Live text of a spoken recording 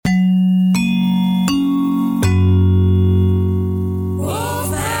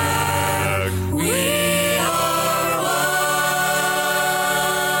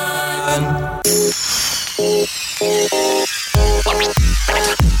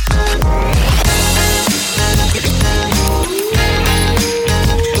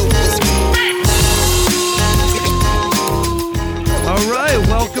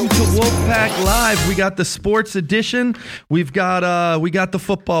got the sports edition. We got the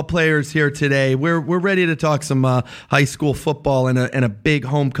football players here today. We're ready to talk some high school football and a big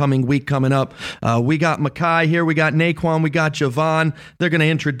homecoming week coming up. We got Makai here. We got Naquan. We got Javon. They're going to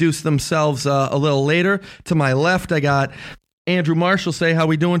introduce themselves a little later. To my left, I got Andrew Marshallsay. How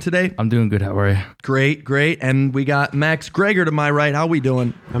we doing today? I'm doing good. How are you? Great. And we got Max Gregor to my right. How we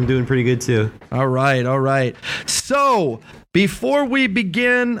doing? I'm doing pretty good too. All right. So before we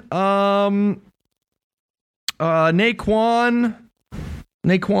begin, Naquan,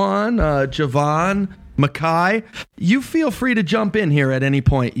 Javon, Makai, you feel free to jump in here at any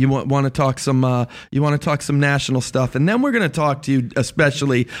point. You want to talk some national stuff, and then we're going to talk to you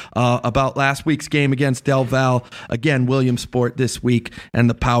especially about last week's game against Del Val. Again, Williamsport this week and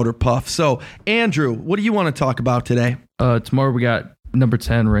the Powder Puff. So, Andrew, what do you want to talk about today? Tomorrow we got number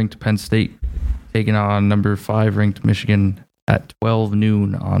 10 ranked Penn State taking on number 5 ranked Michigan at 12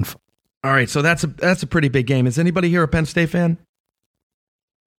 noon on. All right, so that's a pretty big game. Is anybody here a Penn State fan?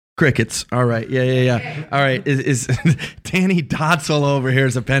 Crickets. All right. Yeah. All right. Is Danny Dotzel over here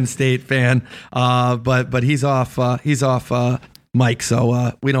is a Penn State fan, but he's off mic,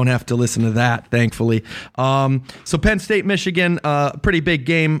 so we don't have to listen to that, thankfully. So Penn State, Michigan, pretty big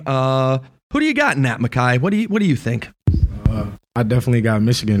game. Who do you got in that, Makai? What do you think? I definitely got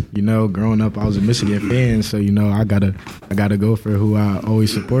Michigan. Growing up, I was a Michigan fan, so I gotta go for who I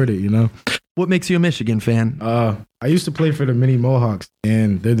always supported. What makes you a Michigan fan? I used to play for the Mini Mohawks,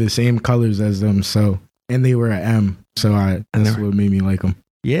 and they're the same colors as them. So, and they were an M, so that's what made me like them.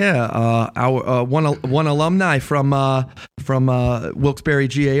 Yeah, our one alumni from Wilkes-Barre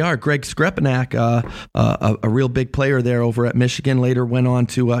GAR, Greg Skrepenak, a real big player there over at Michigan. Later went on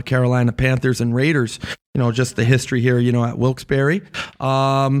to Carolina Panthers and Raiders. Just the history here, at Wilkes-Barre.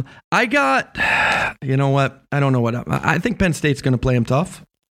 I got, I don't know what. I think Penn State's going to play them tough.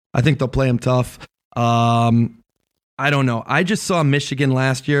 I think they'll play them tough. I don't know. I just saw Michigan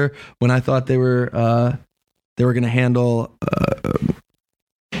last year when I thought they were going to handle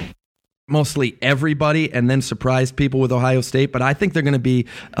mostly everybody and then surprise people with Ohio State. But I think they're going to be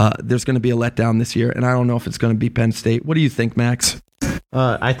there's going to be a letdown this year, and I don't know if it's going to be Penn State. What do you think, Max?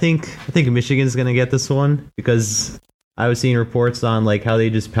 I think Michigan's going to get this one because I was seeing reports on how they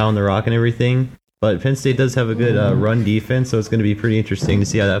just pound the rock and everything. But Penn State does have a good run defense, so it's going to be pretty interesting to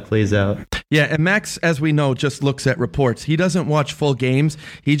see how that plays out. Yeah, and Max, as we know, just looks at reports. He doesn't watch full games.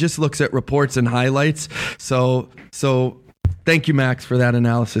 He just looks at reports and highlights. So thank you, Max, for that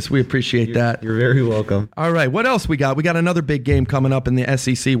analysis. We appreciate that. You're very welcome. All right, what else we got? We got another big game coming up in the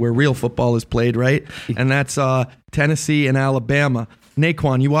SEC where real football is played, right? And that's Tennessee and Alabama.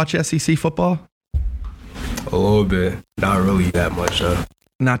 Naquan, you watch SEC football? A little bit. Not really that much,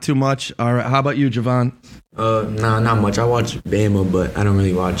 Not too much. All right. How about you, Javon? Nah, not much. I watch Bama, but I don't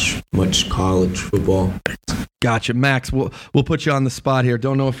really watch much college football. Gotcha. Max, we'll put you on the spot here.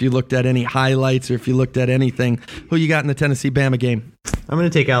 Don't know if you looked at any highlights or if you looked at anything. Who you got in the Tennessee-Bama game? I'm going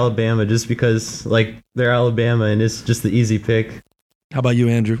to take Alabama just because, they're Alabama, and it's just the easy pick. How about you,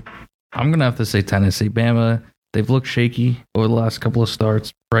 Andrew? I'm going to have to say Tennessee. Bama, they've looked shaky over the last couple of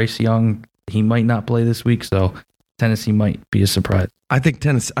starts. Bryce Young, he might not play this week, so Tennessee might be a surprise. I think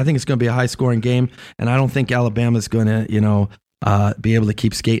it's going to be a high-scoring game, and I don't think Alabama's going to, be able to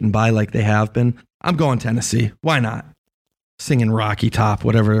keep skating by like they have been. I'm going Tennessee. Why not? Singing Rocky Top,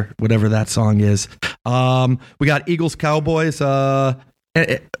 whatever that song is. We got Eagles, Cowboys.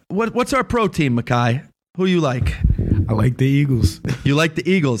 What's our pro team, Makai? Who you like? I like the Eagles. You like the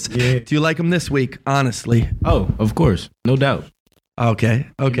Eagles? Yeah. Do you like them this week? Honestly. Oh, of course, no doubt. Okay.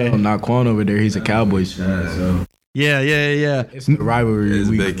 Naquan over there, he's a Cowboys fan, so. Yeah. It's the rivalry. It's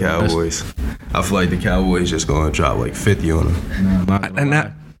big Cowboys. I feel like the Cowboys just going to drop 50 on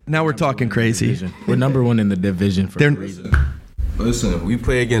them. Now we're talking crazy. We're number 1 in the division for a reason. Listen, we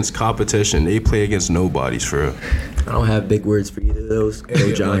play against competition. They play against nobodies for real. I don't have big words for either of those.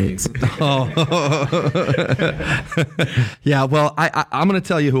 Go Giants. Yeah, well, I'm going to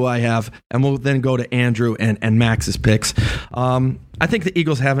tell you who I have, and we'll then go to Andrew and Max's picks. I think the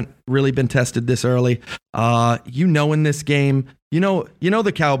Eagles haven't really been tested this early. In this game,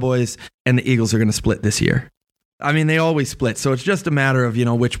 the Cowboys and the Eagles are going to split this year. I mean, they always split, so it's just a matter of,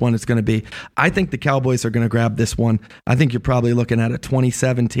 which one it's going to be. I think the Cowboys are going to grab this one. I think you're probably looking at a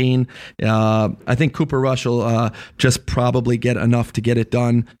 2017. I think Cooper Rush will just probably get enough to get it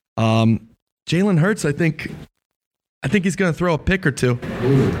done. Jalen Hurts, I think he's going to throw a pick or two.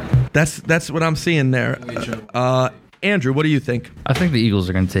 That's what I'm seeing there. Andrew, what do you think? I think the Eagles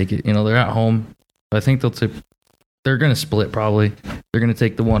are going to take it. They're at home. But I think they're going to split probably. They're going to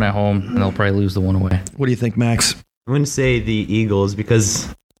take the one at home, and they'll probably lose the one away. What do you think, Max? I'm going to say the Eagles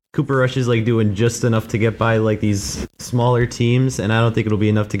because Cooper Rush is like doing just enough to get by like these smaller teams, and I don't think it'll be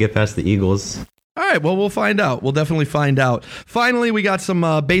enough to get past the Eagles. All right, well, we'll find out. We'll definitely find out. Finally, we got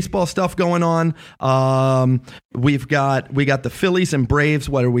some baseball stuff going on. We got the Phillies and Braves.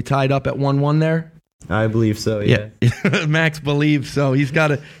 What, are we tied up at 1-1 there? I believe so. Yeah. Max believes so. He's got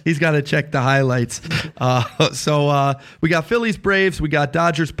to check the highlights. So we got Phillies, Braves. We got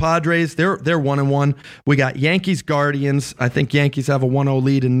Dodgers, Padres. They're 1-1. We got Yankees, Guardians. I think Yankees have a 1-0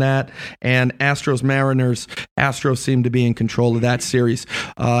 lead in that. And Astros, Mariners. Astros seem to be in control of that series.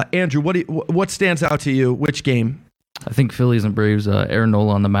 Andrew, what stands out to you? Which game? I think Phillies and Braves. Aaron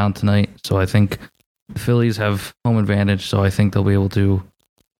Nola on the mound tonight, so I think the Phillies have home advantage. So I think they'll be able to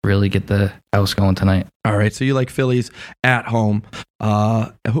really get the house going tonight. All right, so you like Phillies at home.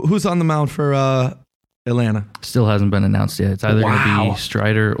 Who's on the mound for Atlanta? Still hasn't been announced yet. It's either going to be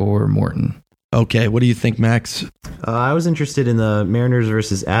Strider or Morton. Okay, what do you think, Max? I was interested in the Mariners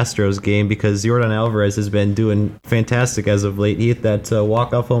versus Astros game because Yordan Alvarez has been doing fantastic as of late. He hit that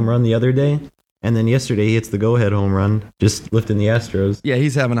walk-off home run the other day, and then yesterday he hits the go-ahead home run, just lifting the Astros. Yeah,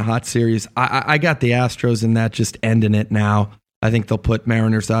 he's having a hot series. I got the Astros in that, just ending it now. I think they'll put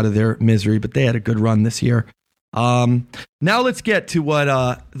Mariners out of their misery, but they had a good run this year. Now let's get to what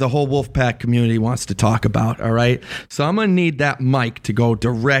the whole Wolfpack community wants to talk about, all right? So I'm going to need that mic to go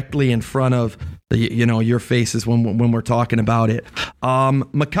directly in front of your faces when we're talking about it.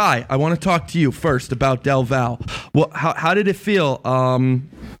 Makai, I want to talk to you first about Del Val. Well, how did it feel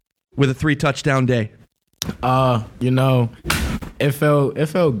with a 3-touchdown day? It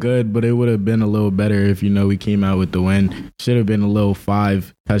felt good, but it would have been a little better if we came out with the win. Should have been a little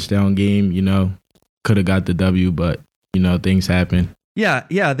 5-touchdown game. Could have got the W, but things happen. Yeah.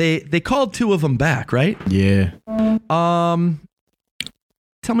 They called 2 of them back, right? Yeah.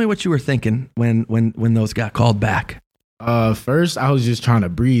 Tell me what you were thinking when those got called back. First I was just trying to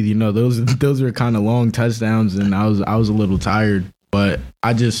breathe. Those were kind of long touchdowns, and I was a little tired. But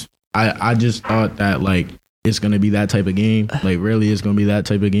I just thought that it's going to be that type of game. Really, it's going to be that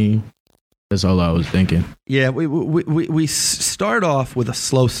type of game. That's all I was thinking. Yeah, we start off with a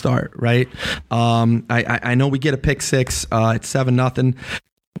slow start, right? I know we get a pick six. It's 7-0.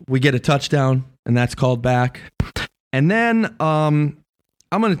 We get a touchdown, and that's called back. And then I'm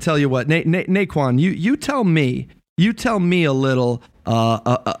going to tell you what, Naquan, you tell me a little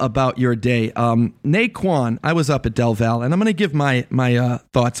about your day. Naquan, I was up at Del Val, and I'm going to give my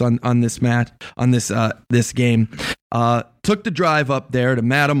thoughts on this match, on this game. Took the drive up there to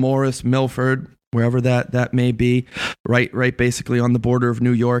Matamoros, Milford, wherever that may be, right basically on the border of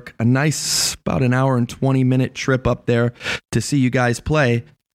New York. A nice about an hour and 20-minute trip up there to see you guys play.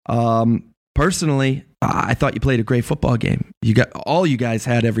 Personally, I thought you played a great football game. All you guys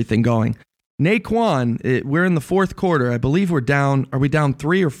had everything going. Naquan, we're in the fourth quarter. I believe we're down. Are we down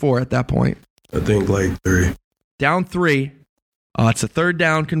 3 or 4 at that point? I think 3. Down 3. It's a 3rd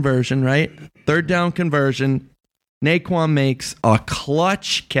down conversion, right? 3rd down conversion. Naquan makes a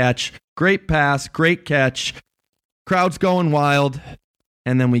clutch catch. Great pass, great catch. Crowd's going wild.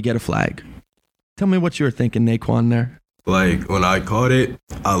 And then we get a flag. Tell me what you were thinking, Naquan, there. When I caught it,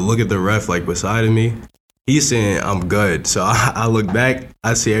 I look at the ref beside of me. He's saying I'm good. So I look back,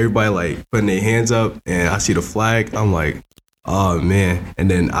 I see everybody putting their hands up, and I see the flag. I'm like, oh man.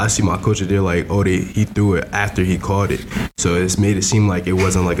 And then I see my coach there he threw it after he caught it. So it's made it seem like it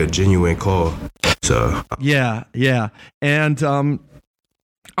wasn't a genuine call. So yeah. And I'm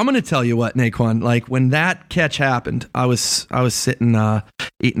gonna tell you what, Naquan, when that catch happened, I was sitting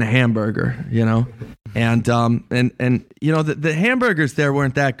eating a hamburger, and the hamburgers there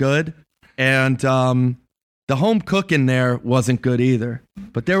weren't that good, and the home cooking there wasn't good either.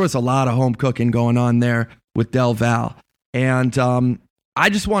 But there was a lot of home cooking going on there with Del Val. And I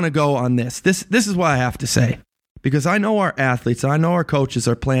just want to go on this. This is what I have to say. Because I know our athletes, I know our coaches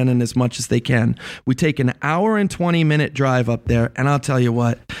are planning as much as they can. We take an hour and 20-minute drive up there, and I'll tell you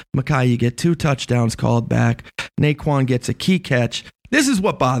what, Makai, you get 2 touchdowns called back. Naquan gets a key catch. This is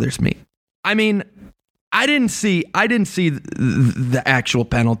what bothers me. I mean, I didn't see the actual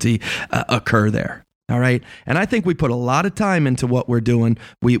penalty occur there. All right. And I think we put a lot of time into what we're doing.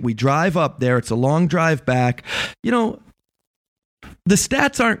 We drive up there. It's a long drive back. The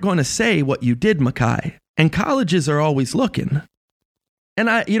stats aren't going to say what you did, Makai. And colleges are always looking. And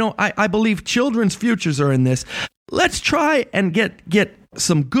I believe children's futures are in this. Let's try and get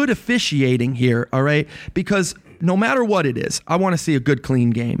some good officiating here. All right. Because no matter what it is, I want to see a good,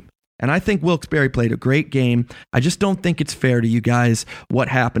 clean game. And I think Wilkes-Barre played a great game. I just don't think it's fair to you guys what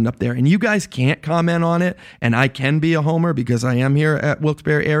happened up there. And you guys can't comment on it. And I can be a homer because I am here at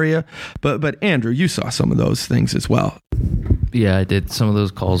Wilkes-Barre area. But Andrew, you saw some of those things as well. Yeah, I did. Some of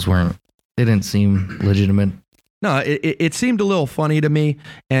those calls they didn't seem legitimate. No, it seemed a little funny to me,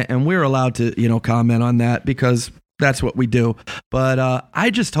 and we're allowed to, comment on that because that's what we do. But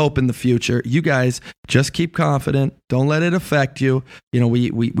I just hope in the future you guys just keep confident. Don't let it affect you.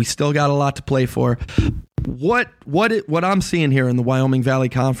 We still got a lot to play for. What I'm seeing here in the Wyoming Valley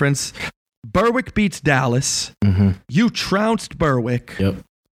Conference, Berwick beats Dallas. Mm-hmm. You trounced Berwick. Yep.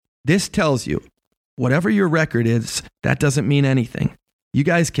 This tells you, whatever your record is, that doesn't mean anything. You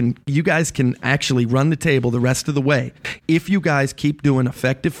guys can actually run the table the rest of the way if you guys keep doing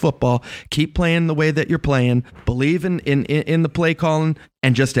effective football, keep playing the way that you're playing, believe in the play calling,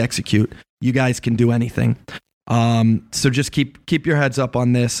 and just execute. You guys can do anything. So just keep your heads up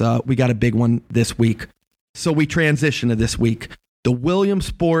on this. We got a big one this week. So we transition to this week. The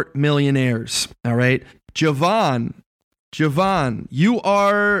Williamsport Millionaires. All right. Javon, you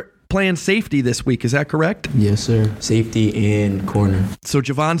are playing safety this week. Is that correct? Yes, sir. Safety and corner. So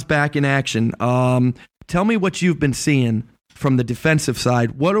Javon's back in action. Tell me what you've been seeing from the defensive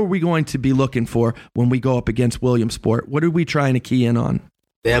side. What are we going to be looking for when we go up against Williamsport? What are we trying to key in on?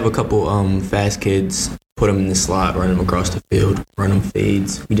 They have a couple fast kids. Put them in the slot, run them across the field, run them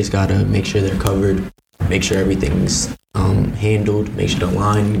fades. We just got to make sure they're covered, make sure everything's handled, make sure the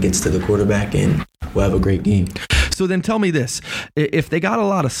line gets to the quarterback, and we'll have a great game. So then tell me this. If they got a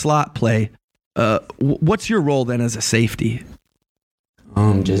lot of slot play, what's your role then as a safety?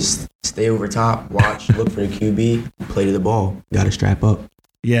 Just stay over top, watch, look for the QB, play to the ball. Got to strap up.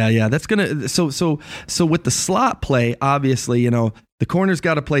 Yeah. That's gonna. So with the slot play, obviously, the corner's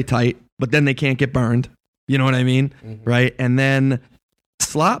got to play tight, but then they can't get burned. You know what I mean, mm-hmm. Right? And then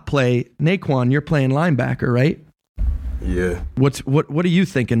slot play, Naquan, you're playing linebacker, right? Yeah. What are you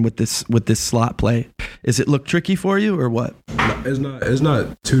thinking with this slot play? Is it look tricky for you or what? It's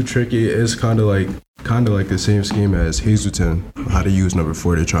not too tricky. It's kind of like the same scheme as Hazleton. How to use number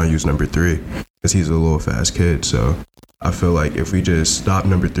 4, they're trying to use number 3 because he's a little fast kid. So I feel like if we just stop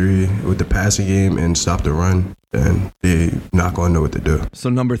number 3 with the passing game and stop the run, then they're not going to know what to do. So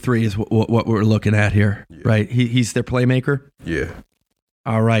number 3 is what we're looking at here, yeah. Right? He's their playmaker? Yeah.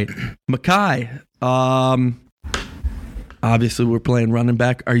 All right. Mackay, obviously we're playing running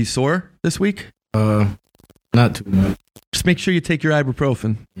back. Are you sore this week? Not too much. Just make sure you take your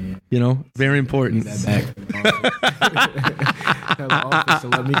ibuprofen. Yeah. Very important. That back. Tell the office to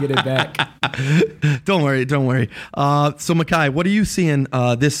let me get it back. Don't worry. So Mackay, what are you seeing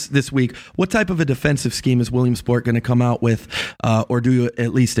this week? What type of a defensive scheme is Williamsport going to come out with, or do you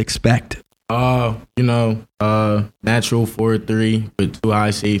at least expect? Natural 4-3 with 2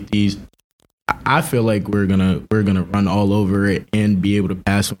 high safeties. I feel like we're gonna run all over it and be able to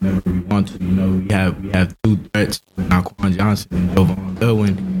pass whenever we want to. We have 2 threats with Naquan Johnson and Jovan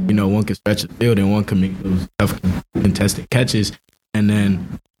Goodwin. One can stretch the field and one can make those tough contested catches. And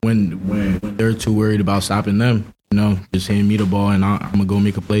then when they're too worried about stopping them, just hand me the ball and I'm gonna go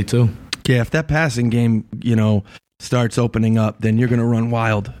make a play too. Yeah, if that passing game, starts opening up, then you're gonna run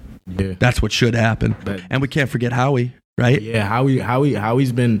wild. Yeah, that's what should happen. And we can't forget Howie. Right? Yeah,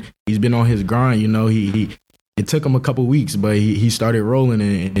 Howie's been on his grind. It took him a couple weeks, but he started rolling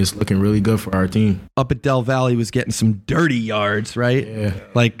and it's looking really good for our team. Up at Del Valle, was getting some dirty yards, right? Yeah,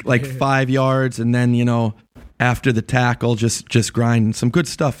 like 5 yards, and then after the tackle, just grinding. Some good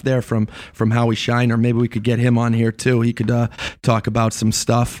stuff there from Howie Shiner. Maybe we could get him on here too. He could talk about some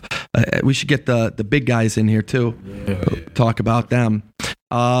stuff. We should get the big guys in here too. Yeah. Talk about them.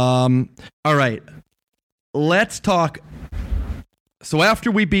 All right. Let's talk. So after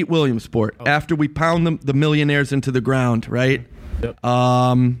we beat Williamsport, after we pound the Millionaires into the ground, right? Yep.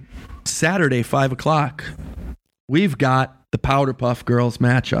 Saturday, 5:00, we've got the Powder Puff Girls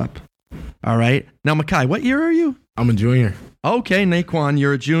matchup. All right. Now, Mackay, what year are you? I'm a junior. Okay, Naquan,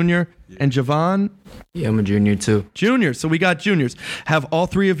 you're a junior. And Javon? Yeah, I'm a junior too. Junior. So we got juniors. Have all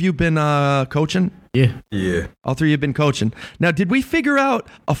 3 of you been coaching? Yeah. All 3 of you been coaching. Now, did we figure out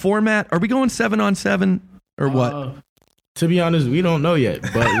a format? Are we going 7-on-7 or what? To be honest, we don't know yet,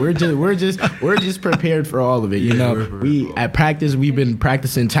 but we're just prepared for all of it. We at practice we've been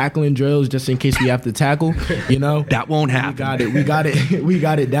practicing tackling drills just in case we have to tackle. That won't happen. We got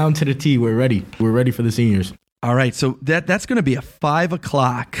it down to the T. We're ready. We're ready for the seniors. All right, so that's going to be a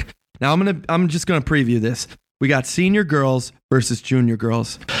 5:00. Now I'm just going to preview this. We got senior girls versus junior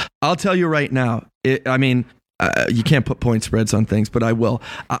girls. I'll tell you right now. You can't put point spreads on things, but I will.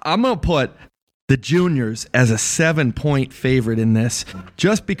 I'm going to put the juniors as a 7-point favorite in this,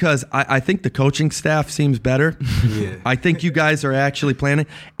 just because I think the coaching staff seems better. Yeah. I think you guys are actually planning.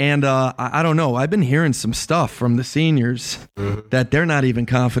 And I don't know. I've been hearing some stuff from the seniors that they're not even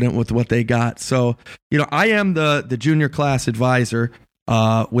confident with what they got. So, I am the junior class advisor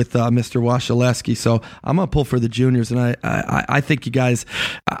with Mr. Wasilewski. So I'm going to pull for the juniors. And I think you guys,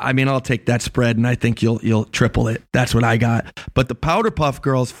 I'll take that spread and I think you'll triple it. That's what I got. But the Powder Puff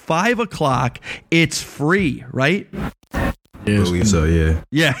Girls, 5 o'clock, it's free, right? I believe so, yeah.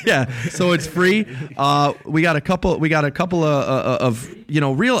 Yeah. So it's free. We got a couple of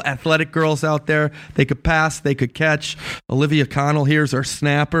real athletic girls out there. They could pass, they could catch. Olivia Connell here's our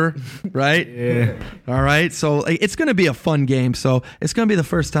snapper, right? Yeah. All right. So it's going to be a fun game. So it's going to be the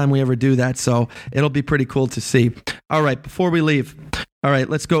first time we ever do that. So it'll be pretty cool to see. All right. Before we leave, all right,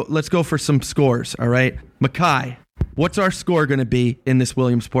 let's go for some scores. All right, Mackay, what's our score going to be in this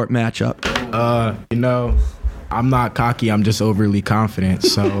Williamsport matchup? I'm not cocky. I'm just overly confident.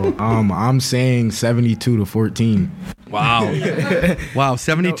 So I'm saying 72-14. Wow. Wow,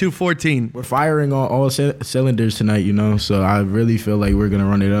 72-14. We're firing on all cylinders tonight, so I really feel like we're going to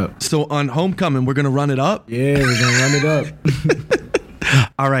run it up. So on homecoming, we're going to run it up? Yeah, we're going to run it up.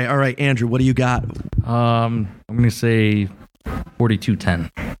 All right, Andrew, what do you got? I'm going to say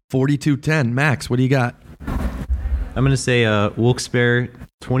 42-10. 42-10. Max, what do you got? I'm going to say Wilkes-Barre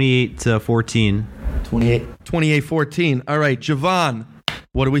 28-14. 28-14. All right, Javon,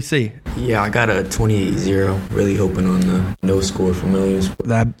 what do we see? Yeah, I got a 28-0. Really hoping on the no score from Williamsport.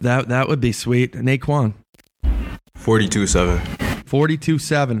 That would be sweet. Naquan. 42-7.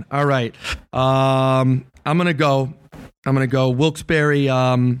 42-7. All right. I'm gonna go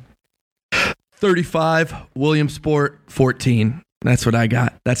Wilkes-Barre 35, Williamsport 14. That's what I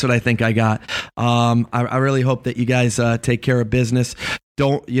got. That's what I think I got. I really hope that you guys take care of business.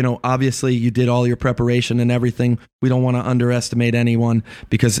 Don't, obviously you did all your preparation and everything. We don't want to underestimate anyone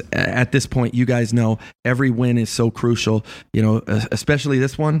because at this point, you guys know every win is so crucial, especially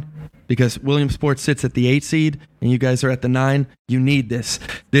this one because Williamsport sits at the 8 seed and you guys are at the 9. You need this.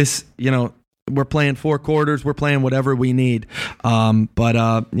 We're playing 4 quarters. We're playing whatever we need. But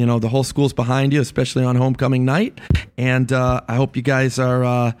the whole school's behind you, especially on homecoming night. And I hope you guys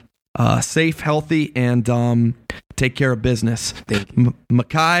are safe, healthy, and take care of business.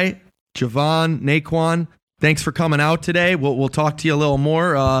 Mackay, Javon, Naquan, thanks for coming out today. We'll talk to you a little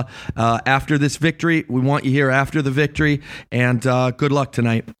more after this victory. We want you here after the victory. And good luck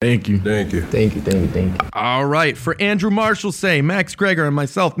tonight. Thank you. Thank you. Thank you. All right. For Andrew Marshallsay, Max Gregor, and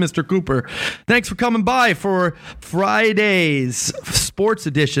myself, Mr. Cooper, thanks for coming by for Friday's sports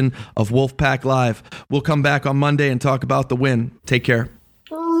edition of Wolfpack Live. We'll come back on Monday and talk about the win. Take care.